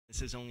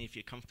This is only if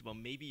you're comfortable.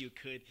 Maybe you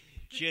could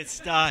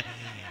just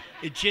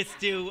just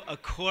do a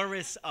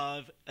chorus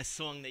of a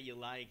song that you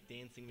like,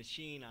 Dancing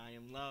Machine, I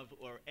Am Love,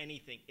 or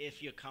anything,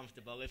 if you're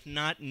comfortable. If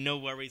not, no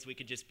worries. We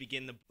could just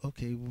begin the.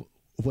 Okay,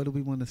 what do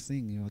we want to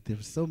sing? You know,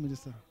 there's so many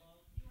songs.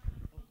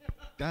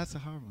 That's a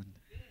hard one.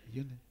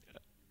 You know.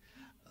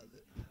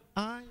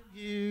 I'm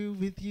here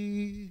with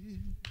you,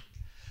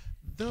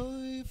 though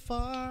you're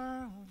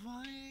far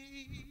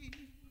away.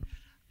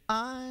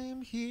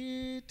 I'm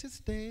here to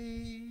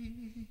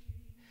stay.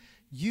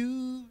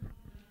 You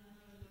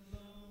are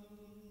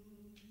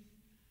alone.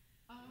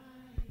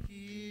 I'm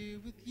here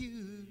with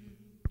you,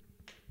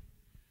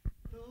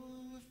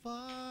 though we're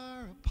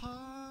far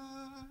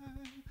apart.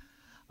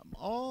 I'm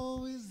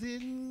always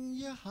in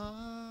your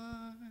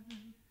heart.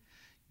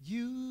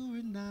 You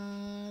are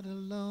not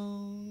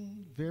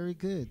alone. Very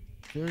good.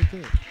 Very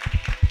good.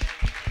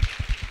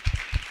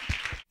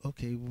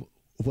 Okay,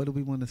 what do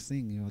we want to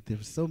sing? You know,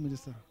 there's so many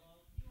songs.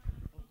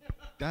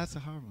 That's a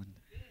hard one.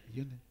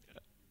 You know.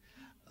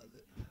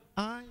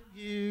 I'm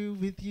here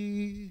with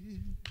you,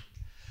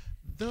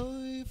 though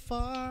you're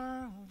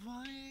far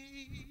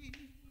away.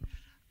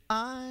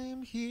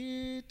 I'm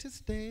here to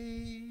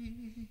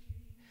stay.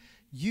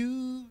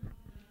 You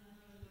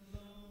are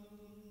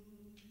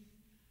alone.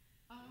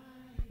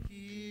 I'm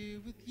here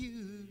with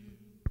you,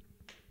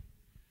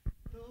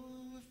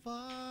 though we're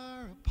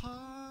far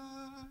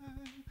apart.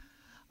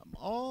 I'm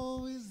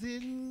always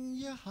in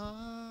your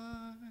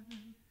heart.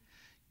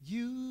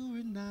 You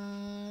are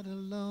not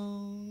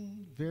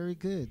alone. Very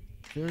good.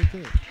 Very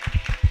good.